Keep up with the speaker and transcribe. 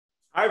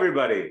Hi,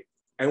 everybody,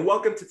 and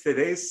welcome to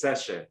today's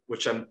session,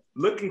 which I'm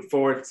looking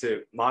forward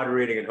to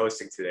moderating and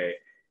hosting today,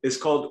 is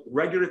called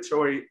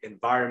Regulatory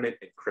Environment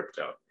in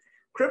Crypto.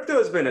 Crypto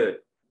has been a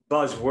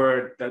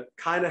buzzword that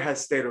kind of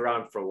has stayed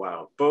around for a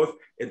while, both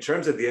in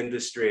terms of the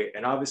industry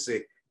and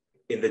obviously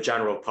in the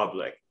general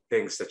public.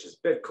 Things such as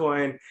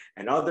Bitcoin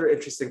and other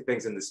interesting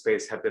things in the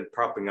space have been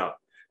propping up.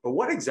 But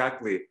what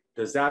exactly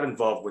does that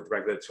involve with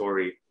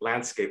regulatory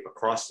landscape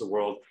across the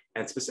world,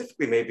 and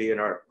specifically maybe in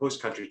our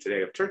host country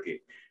today of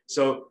Turkey?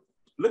 So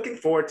looking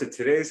forward to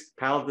today's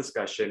panel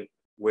discussion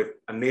with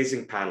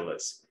amazing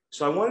panelists.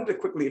 So I wanted to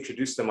quickly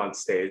introduce them on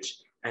stage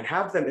and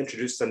have them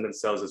introduce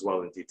themselves as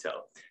well in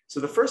detail. So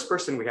the first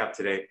person we have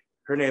today,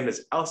 her name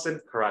is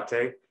Elsin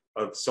Karate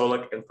of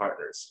Solak and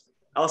Partners.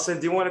 Elsin,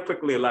 do you want to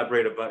quickly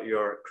elaborate about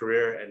your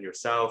career and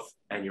yourself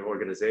and your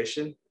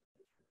organization?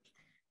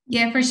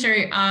 Yeah, for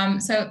sure.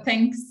 So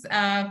thanks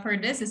for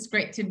this. It's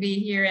great to be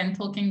here and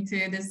talking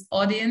to this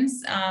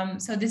audience.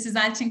 So this is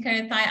Elçin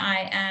Karatay.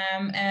 I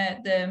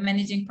am the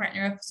managing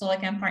partner of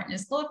Solak and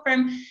Partners law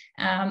firm,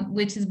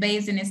 which is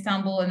based in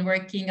Istanbul and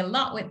working a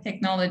lot with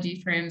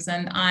technology firms.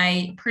 And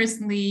I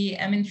personally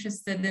am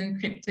interested in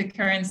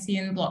cryptocurrency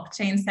and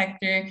blockchain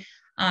sector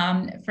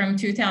from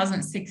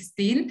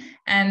 2016,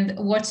 and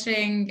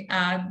watching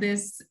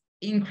this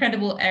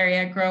incredible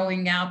area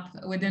growing up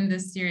within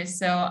this series.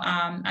 So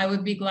I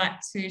would be glad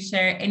to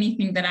share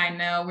anything that I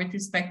know with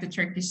respect to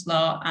Turkish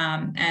law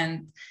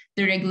and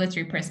the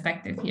regulatory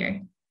perspective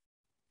here.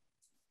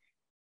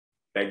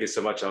 Thank you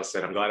so much,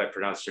 Elsin. I'm glad I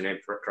pronounced your name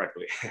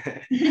correctly.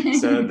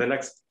 So the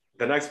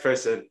next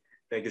person,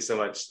 thank you so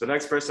much. The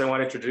next person I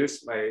want to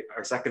introduce,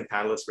 our second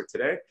panelist for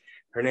today.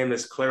 Her name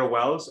is Claire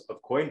Wells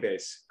of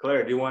Coinbase.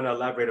 Claire, do you want to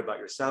elaborate about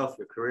yourself,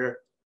 your career?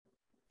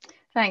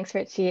 Thanks,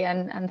 Richie,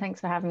 and thanks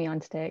for having me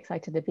on today.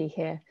 Excited to be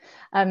here.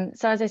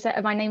 So as I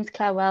said, my name's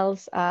Claire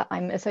Wells.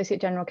 I'm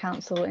Associate General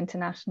Counsel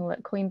International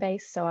at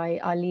Coinbase. So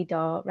I lead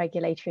our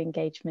regulatory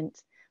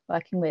engagement,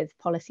 working with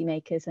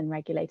policymakers and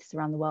regulators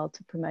around the world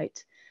to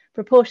promote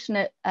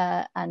proportionate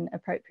and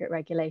appropriate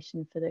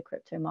regulation for the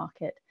crypto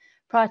market.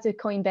 Prior to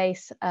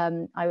Coinbase,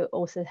 I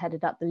also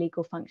headed up the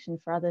legal function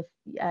for other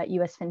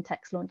US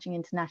fintechs launching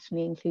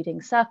internationally,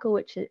 including Circle,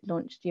 which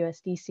launched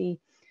USDC,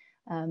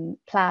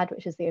 Plaid,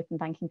 which is the open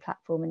banking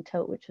platform, and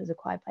Tilt, which was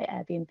acquired by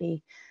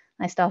Airbnb.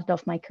 I started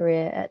off my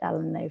career at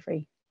Allen &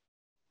 Overy.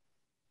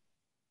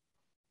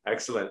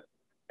 Excellent.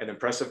 An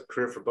impressive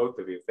career for both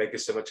of you. Thank you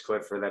so much,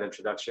 Claire, for that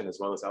introduction, as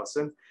well as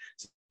Elsin.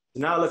 So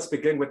now let's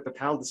begin with the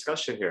panel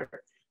discussion here.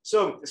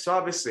 So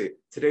obviously,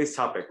 today's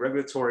topic,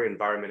 regulatory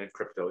environment in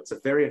crypto, it's a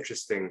very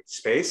interesting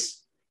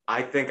space.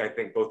 I think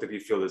both of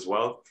you feel as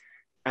well.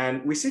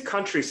 And we see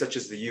countries such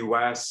as the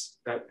US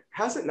that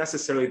hasn't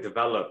necessarily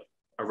developed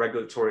a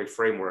regulatory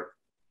framework,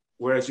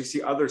 whereas you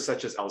see others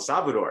such as El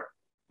Salvador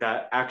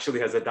that actually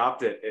has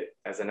adopted it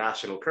as a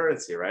national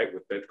currency, right,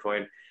 with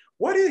Bitcoin.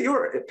 What are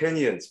your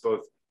opinions,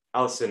 both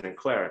Elsin and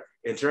Claire,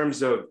 in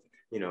terms of,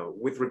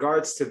 with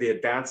regards to the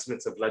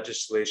advancements of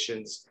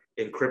legislations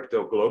in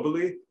crypto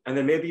globally? And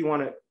then maybe you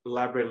want to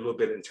elaborate a little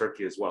bit in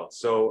Turkey as well.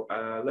 So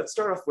let's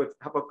start off with,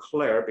 how about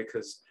Claire,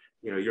 because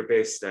you're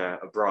based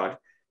abroad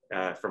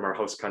from our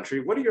host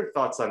country. What are your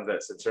thoughts on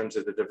this in terms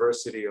of the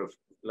diversity of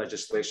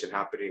legislation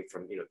happening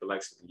from the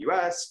likes of the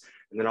US,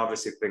 and then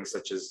obviously things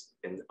such as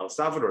in El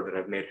Salvador that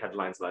have made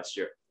headlines last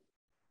year?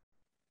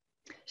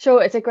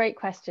 Sure, it's a great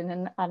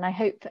question, and I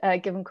hope,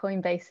 given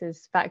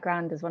Coinbase's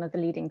background as one of the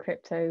leading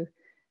crypto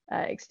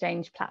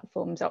exchange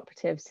platforms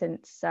operative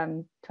since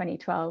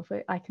 2012,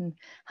 I can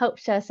help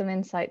share some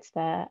insights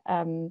there.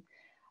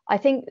 I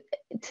think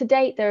to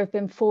date, there have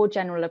been 4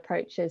 general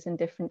approaches in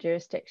different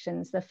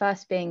jurisdictions. The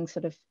first being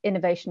sort of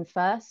innovation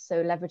first,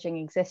 so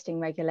leveraging existing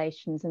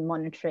regulations and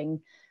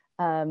monitoring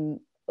in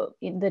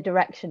the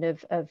direction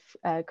of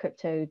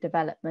crypto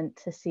development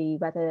to see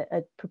whether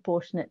a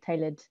proportionate,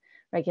 tailored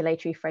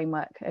regulatory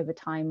framework over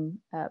time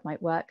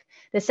might work.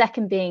 The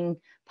second being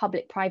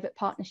public-private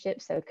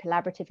partnerships, so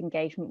collaborative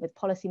engagement with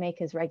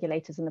policymakers,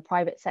 regulators, and the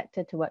private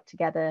sector to work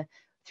together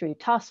through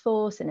task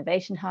force,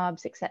 innovation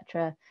hubs,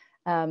 etc.,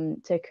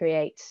 to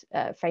create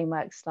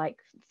frameworks like,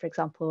 for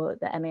example,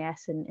 the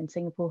MAS in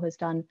Singapore has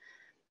done.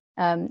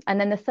 And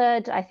then the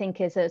third, I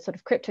think, is a sort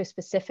of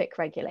crypto-specific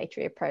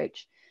regulatory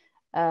approach.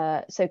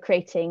 So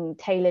creating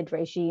tailored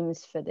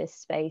regimes for this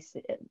space.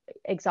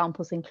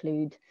 Examples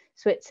include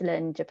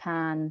Switzerland,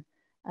 Japan,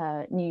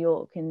 New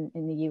York in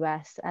the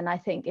US. And I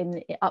think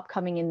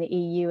upcoming in the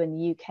EU and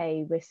the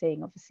UK, we're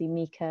seeing obviously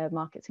MiCA,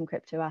 markets and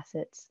crypto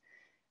assets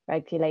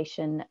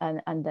regulation,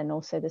 and then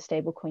also the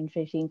stablecoin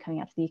regime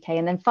coming out of the UK.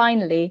 And then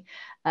finally,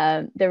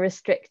 the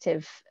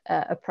restrictive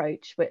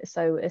approach,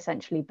 so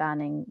essentially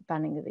banning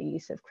the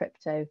use of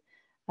crypto,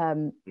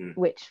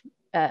 which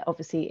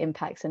obviously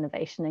impacts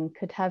innovation and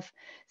could have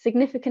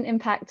significant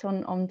impact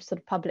on sort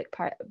of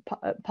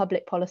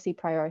public policy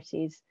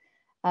priorities.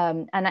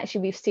 And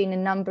actually, we've seen a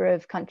number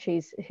of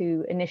countries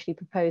who initially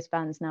proposed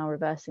bans now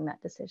reversing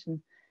that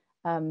decision.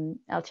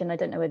 Elçin, I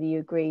don't know whether you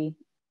agree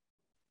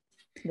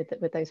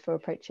with those 4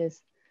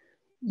 approaches.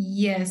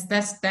 Yes,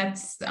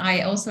 that's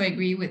I also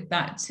agree with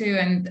that too.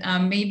 And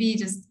maybe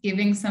just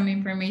giving some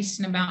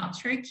information about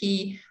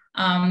Turkey.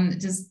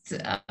 Just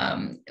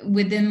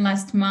within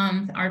last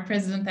month, our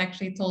president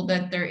actually told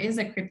that there is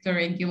a crypto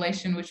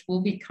regulation which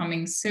will be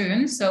coming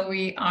soon. So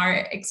we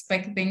are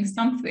expecting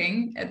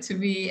something to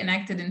be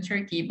enacted in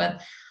Turkey.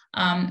 But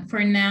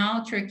for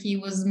now, Turkey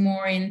was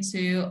more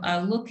into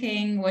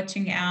looking,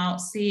 watching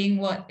out, seeing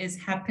what is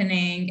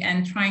happening,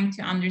 and trying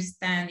to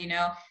understand,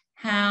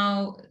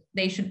 how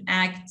they should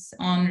act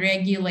on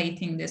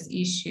regulating this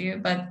issue.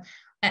 But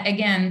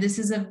again, this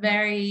is a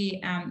very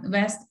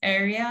vast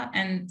area,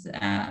 and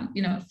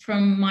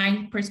from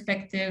my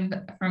perspective,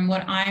 from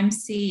what I'm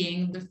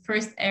seeing, the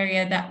first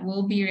area that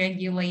will be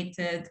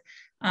regulated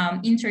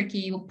in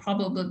Turkey will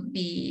probably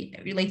be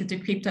related to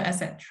crypto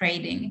asset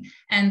trading.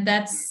 And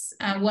that's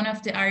one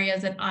of the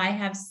areas that I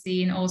have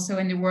seen also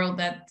in the world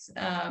that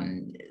a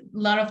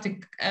lot of the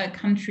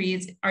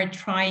countries are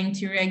trying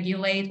to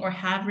regulate or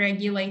have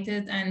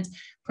regulated and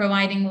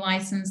providing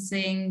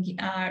licensing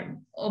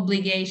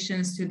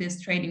obligations to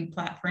this trading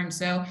platform.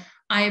 So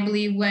I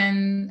believe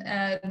when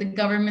the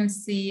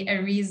governments see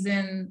a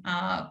reason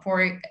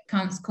for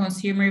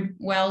consumer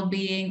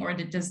well-being or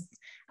just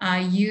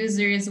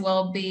users'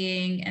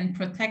 well-being and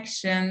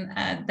protection,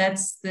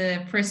 that's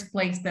the first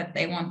place that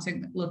they want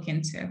to look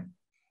into.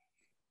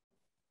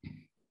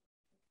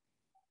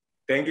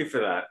 Thank you for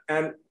that.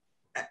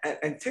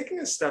 And taking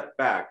a step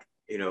back,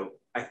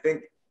 I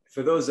think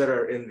for those that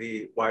are in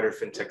the wider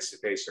fintech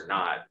space or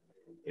not,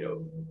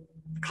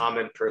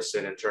 common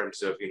person in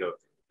terms of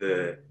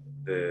the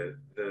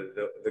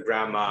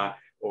grandma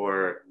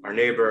or our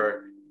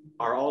neighbor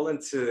are all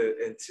into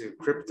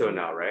crypto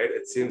now, right?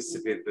 It seems to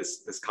be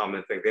this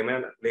common thing.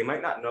 They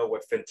might not know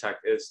what fintech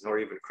is, nor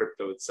even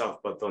crypto itself,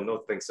 but they'll know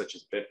things such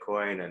as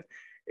Bitcoin, and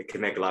it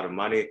can make a lot of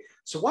money.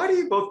 So why do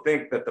you both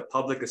think that the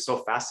public is so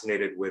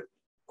fascinated with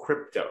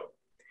crypto?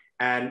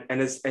 And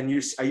are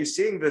you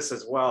seeing this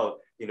as well?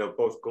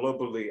 Both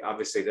globally,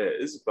 obviously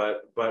it is,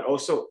 but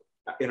also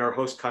in our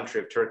host country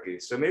of Turkey.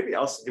 So maybe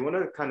Elsa, do you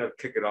want to kind of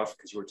kick it off,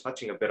 because you were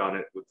touching a bit on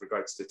it with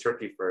regards to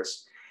Turkey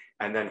first,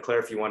 and then Claire,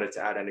 if you wanted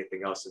to add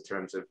anything else in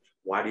terms of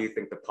why do you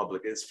think the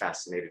public is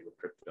fascinated with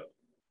crypto?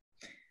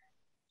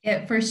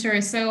 Yeah, for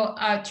sure. So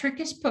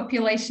Turkish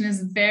population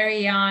is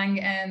very young,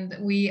 and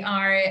we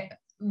are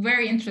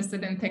very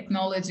interested in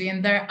technology.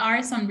 And there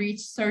are some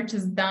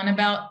researches done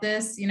about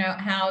this,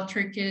 how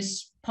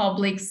Turkish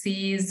public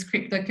sees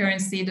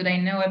cryptocurrency, do they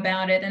know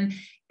about it? And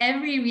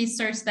every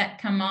research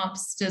that comes up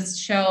just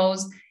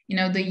shows,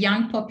 the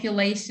young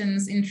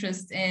population's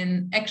interest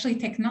in actually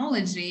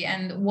technology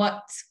and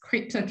what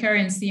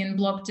cryptocurrency and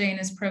blockchain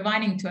is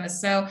providing to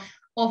us. So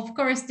of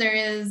course, there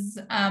is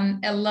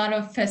a lot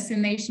of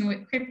fascination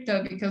with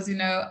crypto because,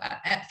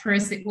 at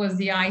first it was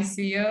the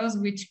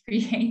ICOs, which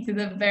created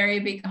a very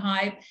big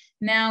hype.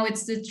 Now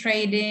it's the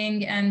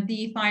trading and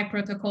DeFi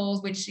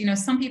protocols, which,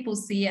 some people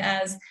see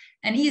as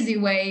an easy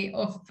way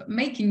of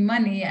making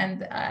money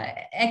and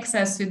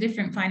access to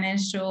different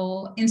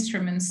financial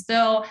instruments.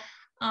 Though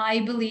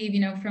I believe,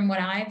 from what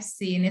I've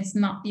seen, it's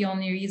not the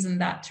only reason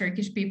that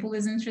Turkish people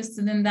is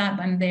interested in that,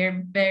 and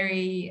they're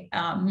very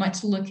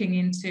much looking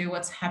into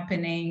what's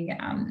happening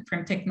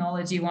from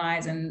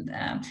technology-wise, and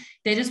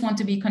they just want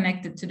to be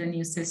connected to the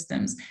new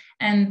systems.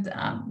 And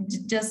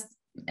just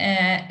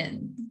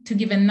to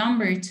give a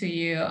number to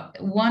you,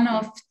 one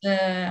of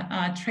the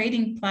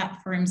trading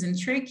platforms in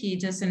Turkey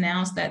just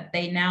announced that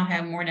they now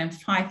have more than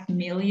 5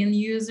 million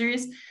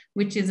users,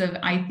 which is,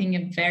 I think,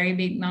 a very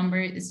big number.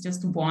 It's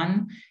just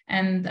one.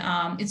 And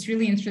it's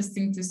really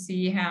interesting to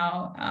see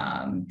how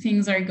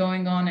things are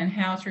going on and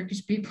how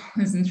Turkish people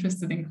is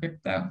interested in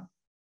crypto.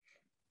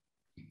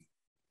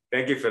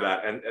 Thank you for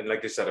that. And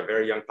like you said, a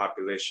very young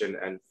population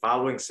and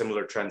following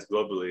similar trends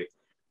globally.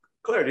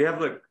 Claire, do you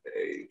have a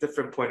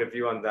different point of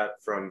view on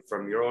that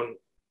from your own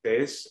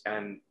base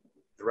and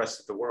the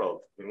rest of the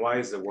world? I mean, why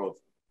is the world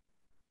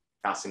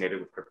fascinated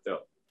with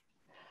crypto?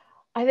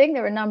 I think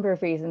there are a number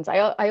of reasons.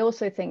 I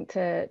also think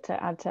to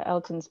add to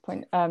Elton's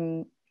point,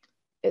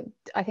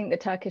 I think the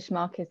Turkish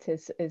market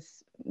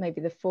is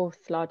maybe the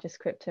fourth largest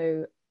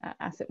crypto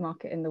asset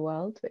market in the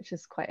world, which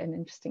is quite an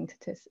interesting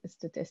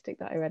statistic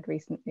that I read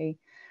recently.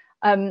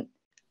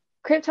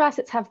 Crypto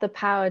assets have the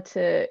power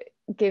to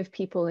give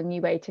people a new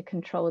way to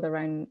control their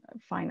own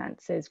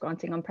finances,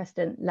 granting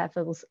unprecedented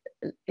levels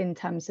in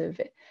terms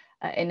of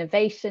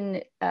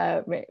innovation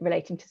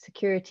relating to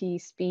security,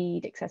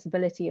 speed,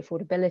 accessibility,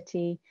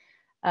 affordability.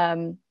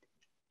 And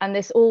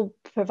this all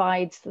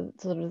provides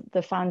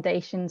the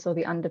foundations or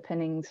the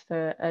underpinnings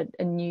for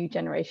a new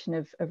generation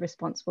of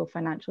responsible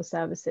financial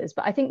services.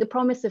 But I think the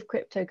promise of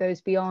crypto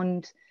goes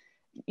beyond,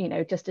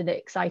 just an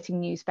exciting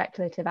new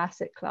speculative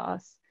asset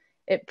class.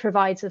 It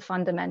provides a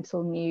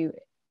fundamental new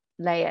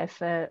layer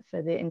for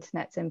the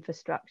internet's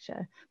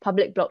infrastructure,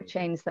 public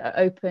blockchains that are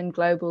open,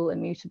 global,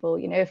 immutable.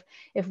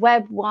 If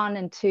Web 1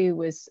 and 2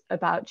 was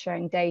about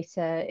sharing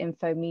data,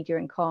 info, media,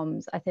 and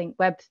comms, I think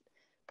Web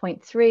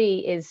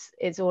 0.3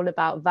 is all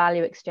about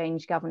value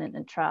exchange, governance,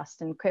 and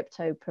trust, and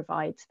crypto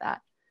provides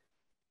that.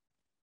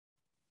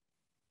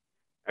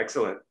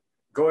 Excellent.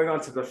 Going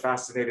on to the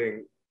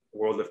fascinating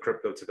world of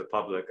crypto to the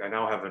public, I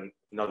now have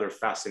another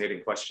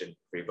fascinating question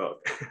for you both.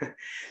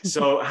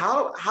 So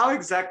how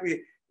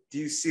exactly do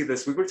you see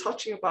this? We were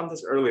touching upon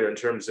this earlier in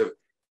terms of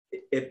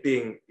it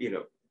being,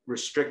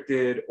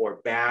 restricted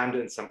or banned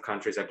in some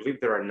countries. I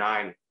believe there are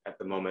 9 at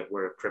the moment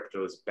where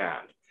crypto is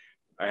banned.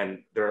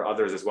 And there are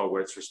others as well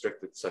where it's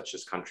restricted, such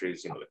as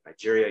countries, like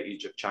Nigeria,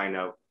 Egypt,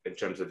 China, in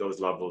terms of those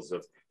levels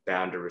of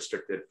banned or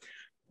restricted.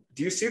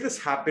 Do you see this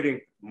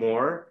happening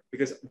more?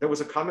 Because there was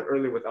a comment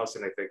earlier with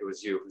Elson, I think it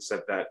was you, who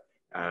said that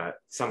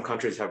some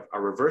countries are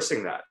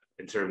reversing that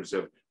in terms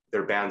of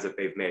their bans that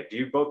they've made. Do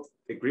you both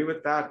agree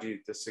with that? Do you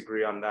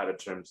disagree on that in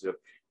terms of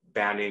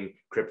banning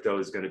crypto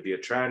is going to be a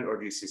trend, or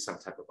do you see some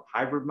type of a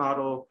hybrid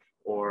model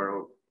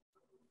or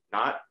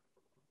not?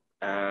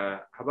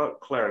 How about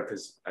Claire?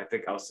 Because I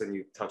think Elson,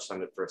 you touched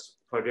on it first.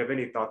 Claire, do you have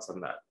any thoughts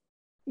on that?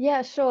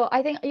 Yeah, sure.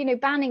 I think,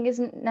 banning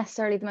isn't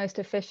necessarily the most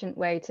efficient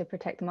way to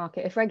protect the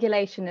market. If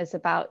regulation is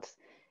about,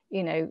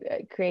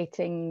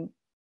 creating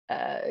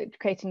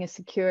a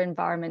secure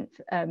environment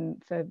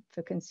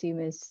for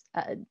consumers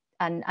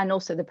and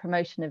also the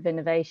promotion of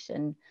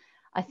innovation,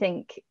 I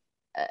think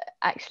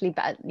actually,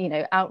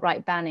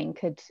 outright banning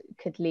could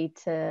lead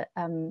to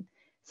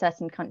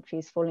certain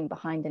countries falling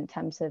behind in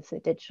terms of the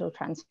digital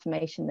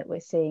transformation that we're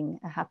seeing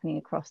happening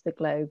across the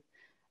globe.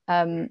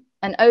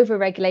 And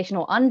over-regulation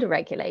or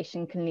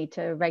under-regulation can lead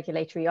to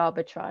regulatory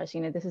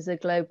arbitrage. This is a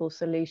global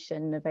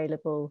solution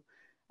available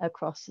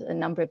across a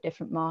number of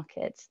different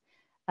markets.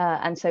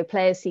 And so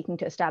players seeking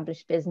to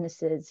establish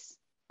businesses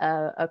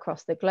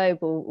across the globe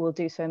will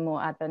do so in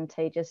more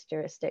advantageous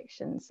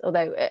jurisdictions.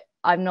 Although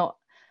I'm not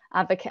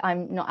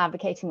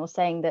advocating or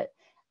saying that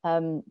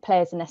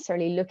players are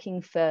necessarily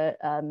looking for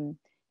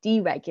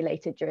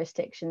deregulated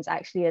jurisdictions.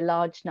 Actually, a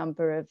large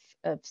number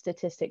of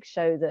statistics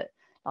show that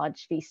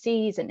large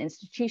VCs and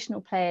institutional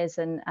players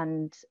and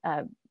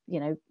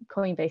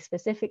Coinbase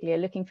specifically are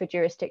looking for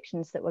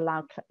jurisdictions that will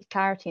allow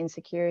clarity and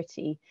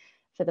security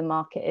for the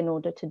market in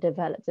order to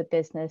develop the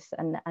business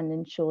and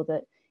ensure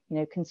that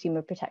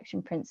consumer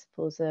protection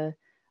principles are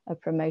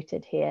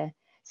promoted here.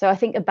 So I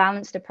think a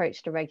balanced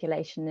approach to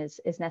regulation is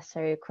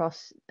necessary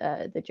across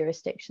the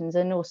jurisdictions,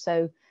 and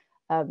also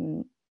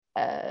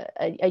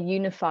a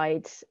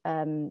unified,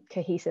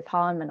 cohesive,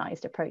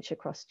 harmonized approach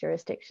across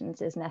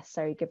jurisdictions is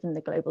necessary given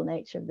the global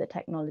nature of the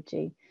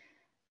technology.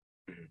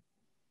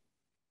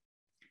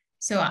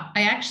 So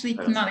I actually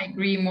cannot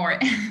agree more.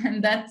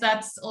 And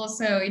that's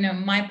also,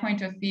 my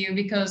point of view,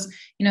 because,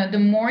 the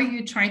more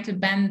you try to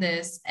ban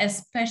this,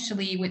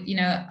 especially with,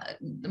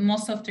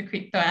 most of the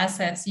crypto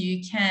assets,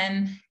 you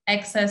can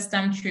access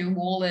them through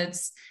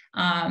wallets.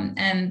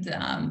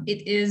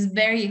 It is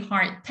very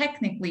hard,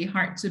 technically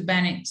hard to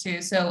ban it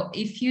too. So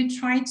if you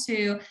try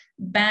to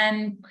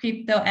ban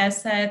crypto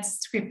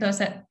assets, crypto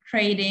asset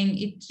trading,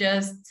 it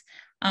just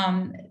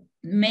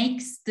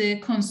makes the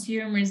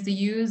consumers, the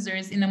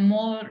users, in a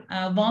more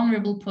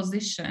vulnerable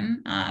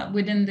position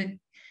within the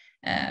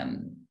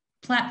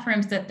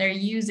platforms that they're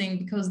using,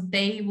 because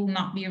they will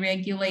not be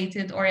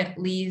regulated, or at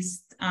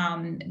least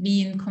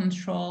be in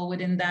control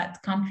within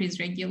that country's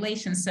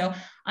regulations. So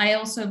I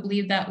also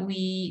believe that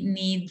we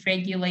need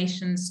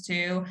regulations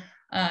to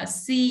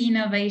see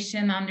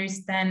innovation,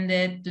 understand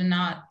it, do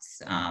not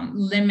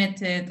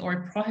limit it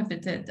or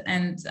prohibit it,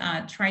 and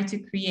try to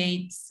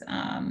create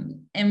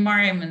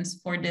environments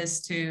for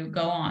this to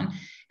go on.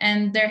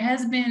 And there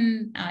has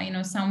been,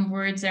 some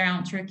words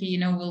around Turkey,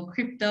 will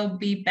crypto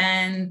be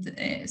banned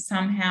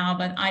somehow?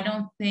 But I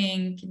don't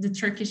think the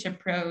Turkish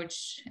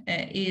approach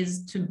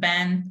is to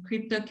ban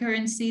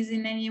cryptocurrencies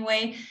in any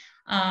way.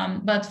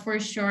 But for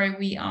sure,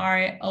 we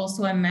are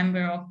also a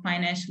member of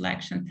Financial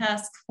Action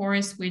Task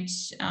Force,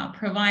 which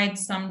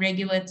provides some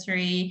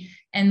regulatory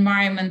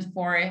environment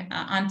for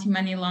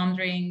anti-money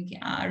laundering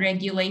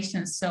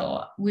regulations.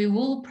 So we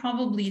will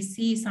probably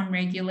see some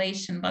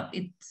regulation, but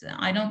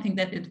I don't think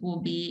that it will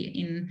be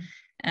in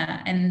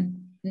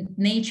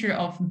nature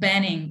of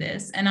banning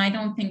this. And I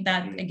don't think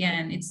that,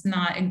 again, it's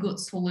not a good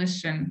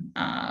solution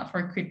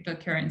for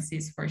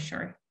cryptocurrencies for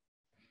sure.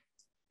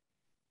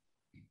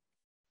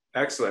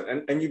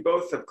 Excellent. And you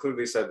both have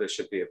clearly said there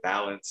should be a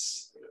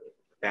balance.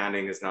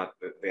 Banning is not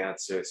the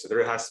answer. So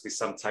there has to be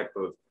some type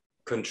of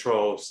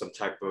control, some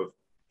type of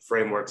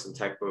framework, some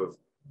type of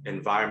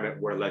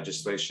environment where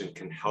legislation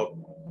can help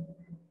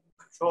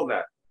control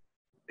that.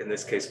 In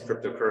this case,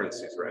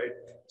 cryptocurrencies, right?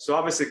 So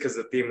obviously, because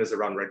the theme is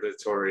around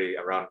regulatory,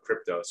 around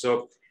crypto.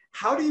 So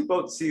how do you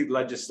both see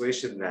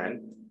legislation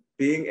then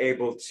being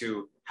able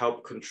to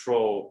help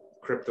control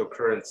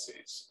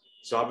cryptocurrencies?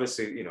 So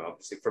obviously,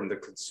 obviously from the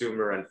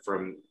consumer and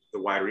from the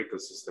wider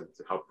ecosystem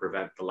to help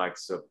prevent the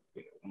likes of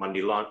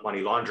money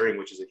laundering,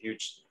 which is a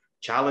huge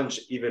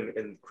challenge even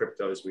in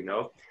crypto, as we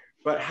know.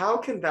 But how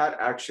can that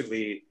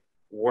actually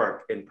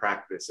work in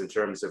practice in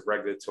terms of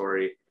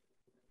regulatory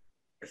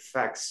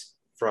effects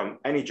from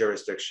any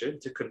jurisdiction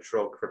to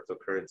control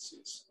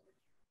cryptocurrencies?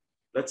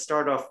 Let's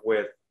start off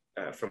with,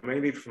 from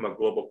a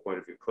global point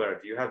of view. Claire,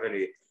 do you have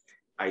any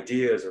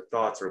ideas or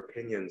thoughts or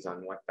opinions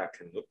on what that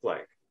can look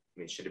like? I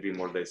mean, should it be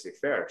more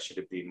laissez-faire? Should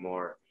it be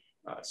more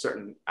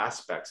certain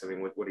aspects? I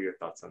mean, what are your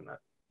thoughts on that?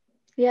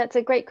 Yeah, it's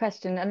a great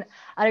question. And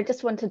I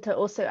just wanted to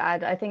also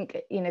add, I think,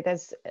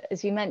 there's,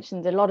 as you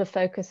mentioned, a lot of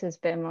focus has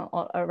been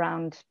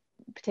around,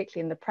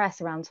 particularly in the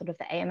press, around sort of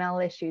the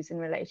AML issues in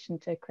relation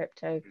to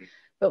crypto.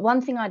 But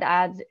one thing I'd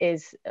add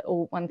is,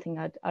 or one thing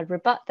I'd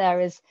rebut there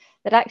is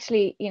that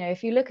actually,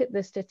 if you look at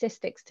the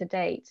statistics to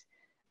date,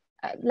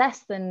 less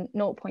than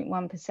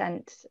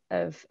 0.1%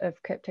 of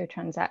crypto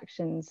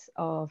transactions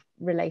are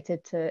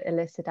related to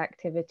illicit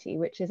activity,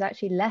 which is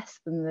actually less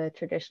than the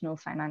traditional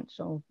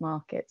financial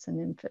markets.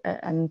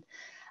 And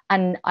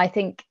I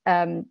think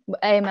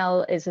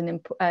AML is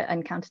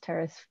and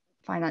counter-terrorist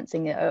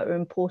financing are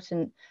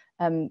important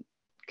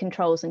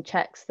controls and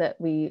checks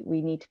that we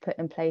need to put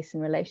in place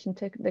in relation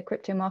to the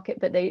crypto market,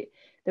 but the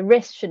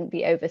risk shouldn't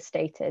be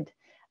overstated.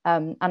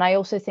 And I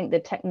also think the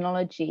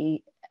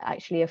technology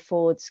actually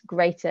affords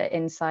greater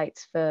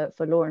insights for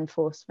law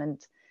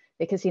enforcement,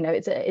 because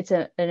it's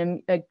an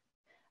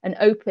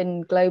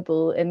open,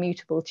 global,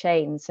 immutable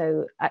chain.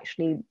 So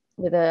actually,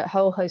 with a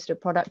whole host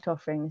of product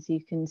offerings, you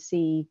can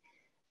see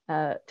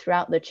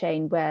throughout the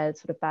chain where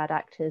sort of bad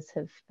actors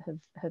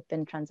have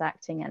been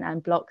transacting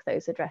and block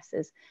those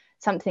addresses,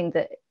 something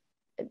that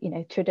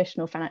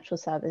traditional financial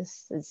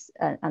services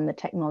and the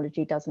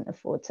technology doesn't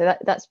afford. So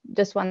that's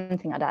just one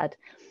thing I'd add.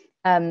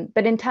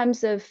 But in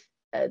terms of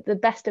the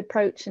best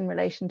approach in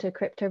relation to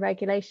crypto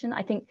regulation,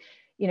 I think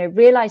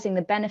realizing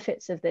the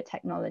benefits of the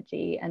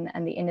technology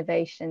and the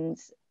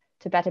innovations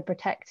to better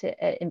protect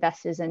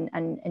investors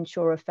and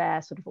ensure a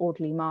fair sort of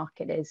orderly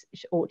market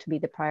ought to be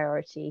the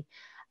priority.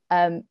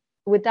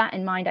 With that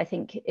in mind, I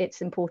think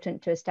it's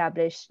important to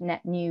establish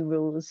net new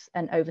rules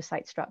and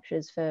oversight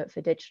structures for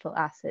digital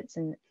assets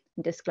and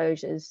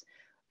disclosures,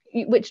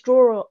 which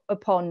draw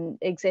upon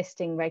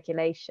existing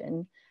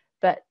regulation.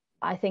 But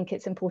I think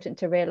it's important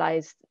to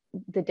realize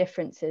the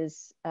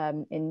differences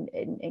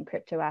in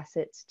crypto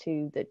assets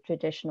to the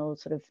traditional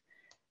sort of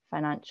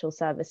financial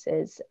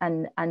services,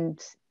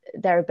 and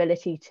their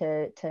ability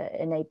to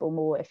enable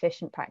more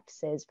efficient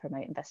practices,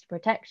 promote investor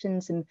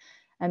protections,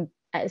 and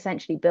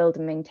essentially build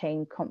and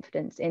maintain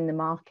confidence in the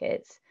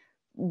markets,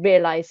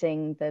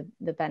 realizing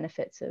the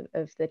benefits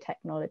of the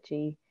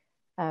technology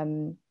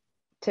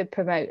to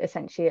promote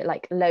essentially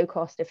like low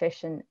cost,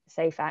 efficient,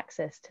 safe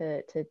access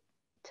to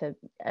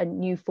a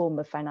new form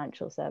of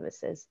financial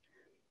services.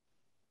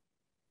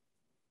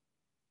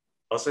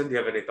 Alison, do you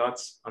have any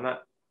thoughts on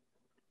that?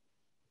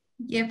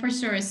 Yeah, for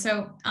sure.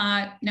 So,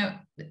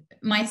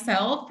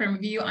 myself, from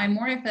view, I'm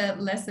more of a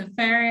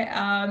laissez-faire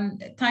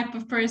type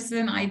of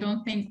person. I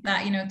don't think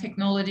that,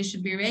 technology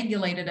should be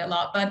regulated a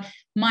lot, but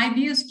my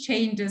views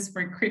changes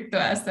for crypto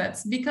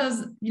assets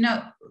because,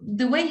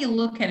 the way you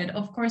look at it,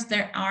 of course,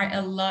 there are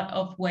a lot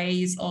of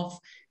ways of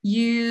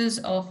use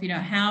of,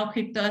 how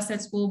crypto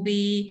assets will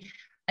be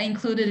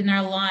included in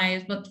our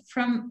lives. But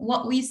from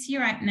what we see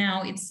right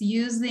now, it's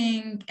used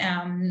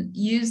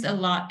a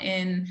lot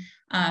in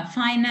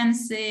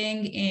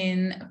financing,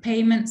 in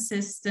payment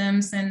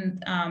systems,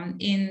 and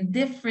in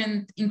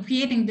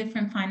creating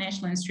different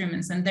financial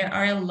instruments. And there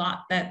are a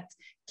lot that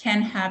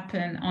can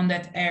happen on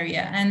that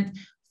area. And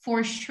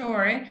for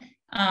sure,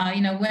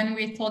 when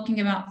we're talking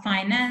about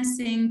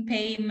financing,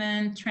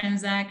 payment,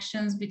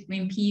 transactions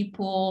between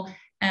people,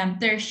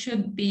 there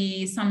should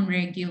be some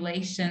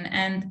regulation,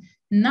 and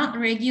not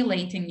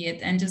regulating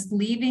it and just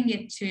leaving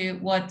it to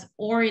what's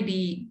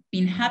already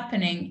been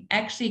happening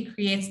actually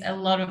creates a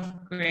lot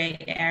of gray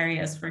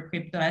areas for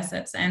crypto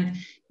assets. And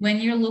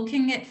when you're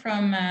looking at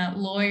from a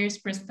lawyer's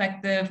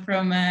perspective,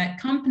 from a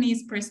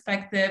company's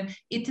perspective,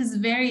 it is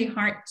very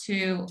hard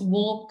to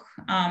walk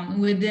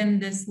within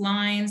these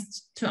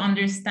lines to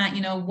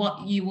understand,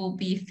 what you will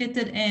be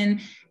fitted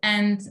in,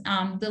 and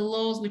the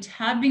laws which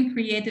have been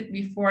created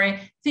before,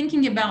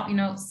 thinking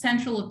about,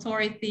 central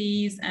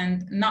authorities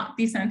and not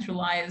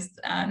decentralized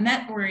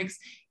networks,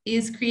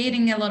 is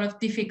creating a lot of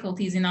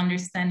difficulties in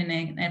understanding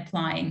and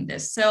applying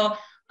this. So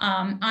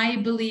I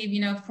believe,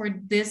 for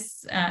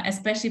this,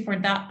 especially for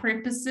that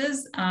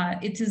purposes,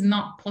 it is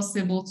not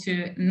possible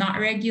to not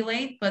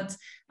regulate, but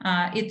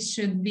it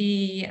should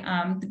be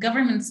the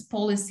government's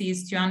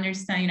policies to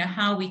understand,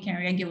 how we can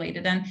regulate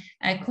it. And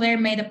Claire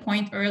made a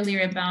point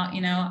earlier about,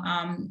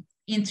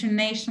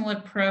 international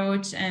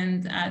approach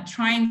and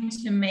trying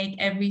to make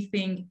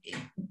everything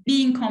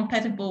being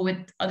compatible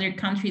with other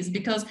countries,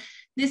 because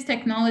this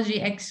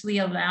technology actually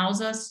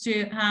allows us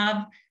to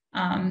have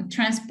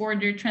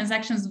transporter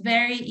transactions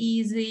very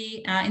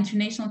easy,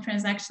 international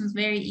transactions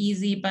very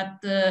easy, but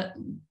the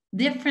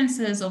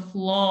differences of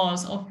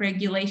laws, of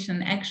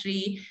regulation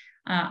actually,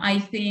 I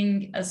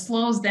think,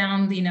 slows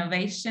down the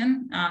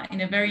innovation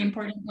in a very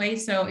important way.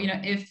 So,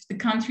 if the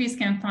countries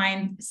can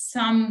find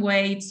some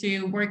way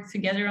to work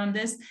together on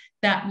this,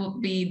 that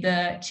would be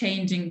the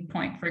changing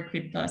point for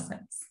crypto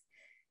assets.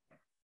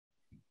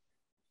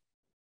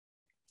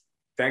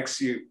 Thanks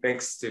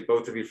to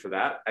both of you for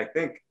that. I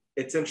think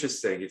it's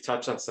interesting. You've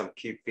touched on some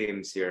key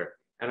themes here.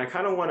 And I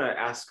kind of want to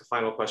ask a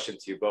final question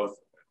to you both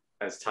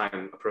as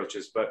time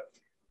approaches, but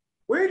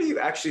where do you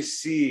actually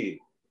see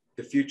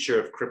the future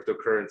of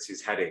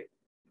cryptocurrencies heading?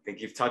 I think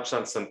you've touched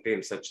on some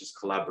themes such as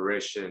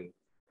collaboration,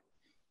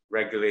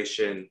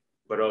 regulation,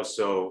 but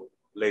also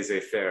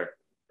laissez-faire,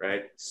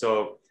 right?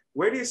 So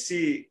where do you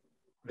see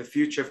the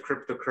future of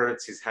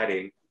cryptocurrencies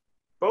heading,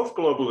 both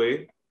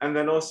globally, and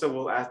then also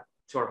we'll add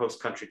to our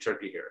host country,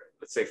 Turkey here,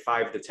 let's say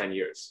 5 to 10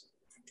 years.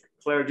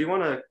 Claire, do you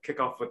want to kick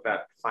off with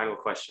that final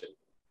question?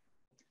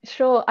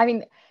 Sure. I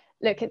mean,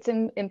 look, it's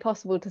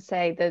impossible to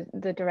say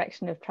the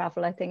direction of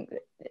travel. I think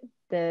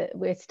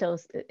we're still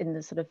in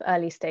the sort of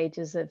early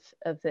stages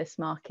of this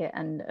market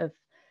and of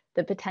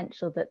the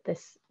potential that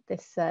this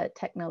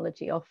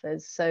technology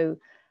offers. So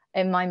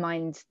in my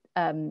mind,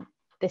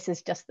 this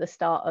is just the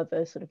start of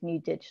a sort of new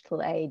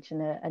digital age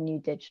and a new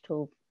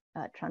digital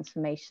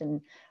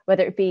transformation,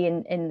 whether it be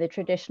in the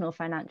traditional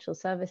financial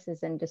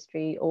services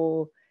industry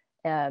or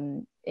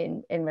in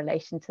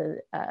relation to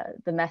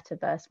the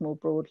metaverse more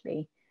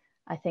broadly.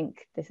 I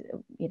think this,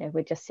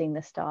 we're just seeing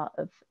the start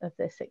of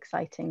this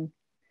exciting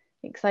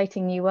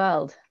new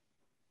world.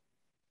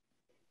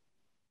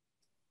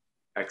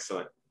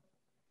 Excellent.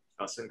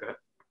 Alison, go ahead.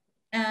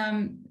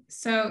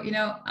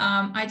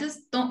 I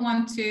just don't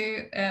want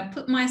to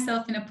put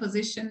myself in a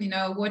position,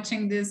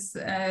 watching this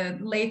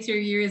later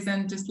years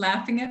and just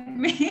laughing at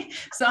me.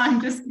 So I'm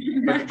just.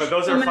 But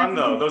those are fun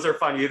though. Those are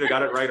fun. You either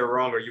got it right or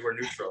wrong, or you were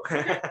neutral.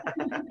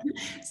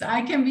 So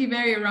I can be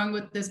very wrong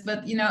with this,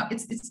 but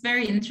it's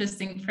very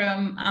interesting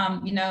from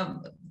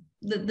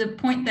the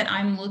point that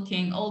I'm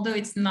looking. Although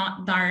it's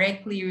not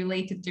directly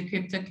related to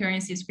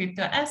cryptocurrencies,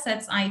 crypto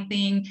assets, I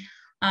think.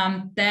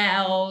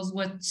 DAOs,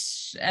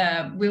 which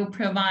will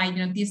provide,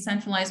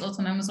 decentralized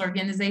autonomous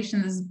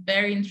organizations, is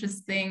very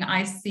interesting.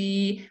 I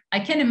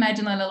can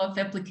imagine a lot of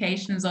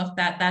applications of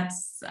that.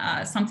 That's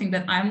something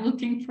that I'm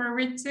looking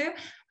forward to.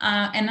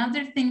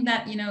 Another thing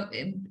that,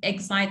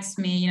 excites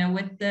me,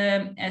 with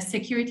the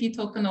security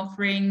token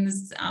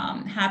offerings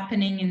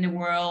happening in the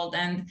world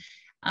and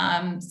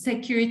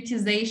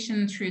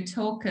securitization through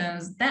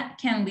tokens, that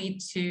can lead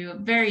to a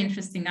very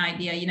interesting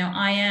idea.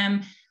 I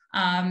am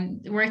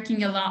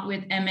working a lot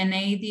with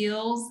M&A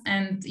deals,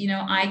 and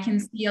I can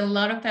see a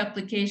lot of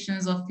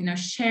applications of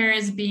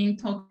shares being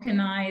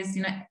tokenized,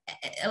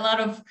 a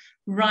lot of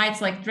rights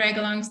like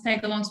drag-alongs,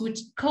 tag-alongs, which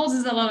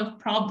causes a lot of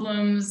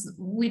problems,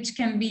 which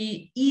can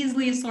be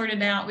easily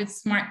sorted out with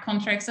smart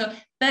contracts. So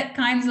that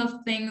kinds of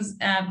things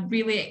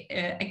really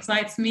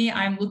excites me.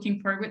 I'm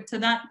looking forward to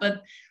that,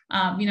 but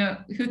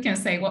who can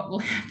say what will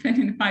happen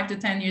in 5 to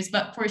 10 years?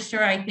 But for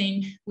sure, I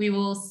think we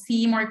will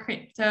see more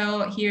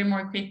crypto, hear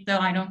more crypto.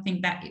 I don't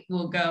think that it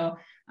will go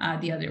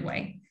the other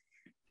way.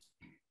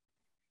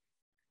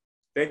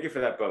 Thank you for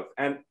that, both.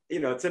 And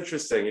it's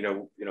interesting.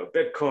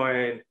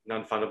 Bitcoin,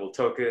 non-fundable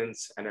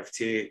tokens,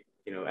 NFT.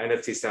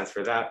 NFT stands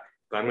for that.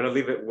 But I'm going to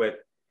leave it with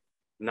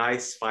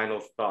nice final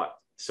thought.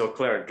 So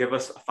Claire, give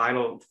us a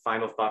final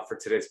thought for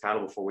today's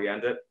panel before we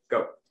end it.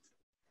 Go.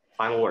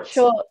 Final words.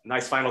 Sure.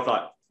 Nice final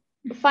thought.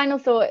 Final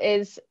thought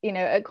is,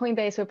 at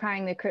Coinbase, we're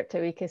powering the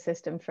crypto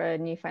ecosystem for a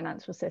new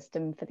financial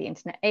system for the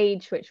internet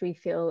age, which we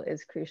feel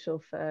is crucial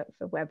for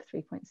Web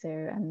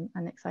 3.0,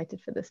 and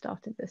excited for the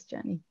start of this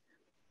journey.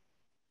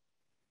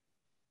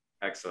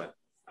 Excellent.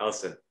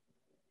 Alison.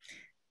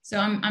 So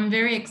I'm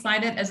very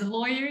excited as a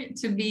lawyer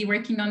to be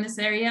working on this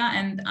area,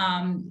 and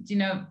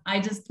I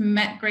just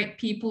met great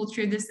people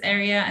through this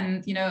area,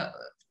 and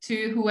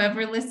to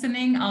whoever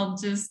listening, I'll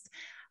just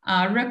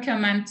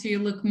recommend to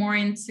look more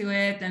into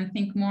it and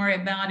think more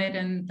about it,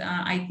 and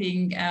I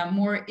think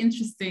more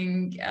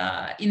interesting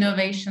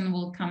innovation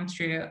will come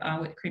through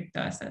with crypto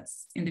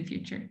assets in the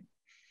future.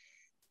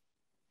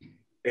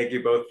 Thank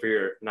you both for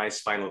your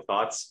nice final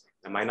thoughts.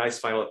 And my nice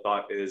final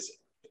thought is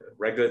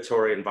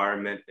regulatory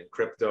environment in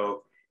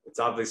crypto. It's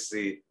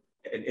obviously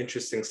an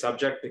interesting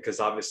subject because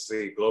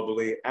obviously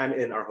globally and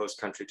in our host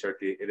country,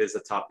 Turkey, it is a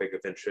topic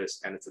of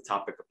interest and it's a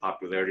topic of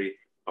popularity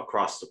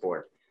across the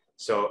board.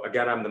 So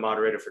again, I'm the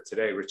moderator for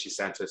today, Richie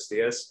Santos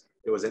Diaz.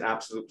 It was an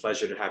absolute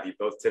pleasure to have you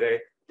both today.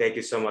 Thank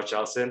you so much,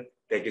 Alison.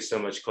 Thank you so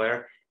much,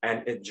 Claire.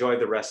 And enjoy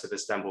the rest of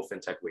Istanbul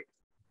Fintech Week.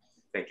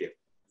 Thank you.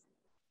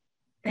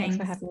 Thanks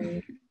for having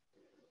me.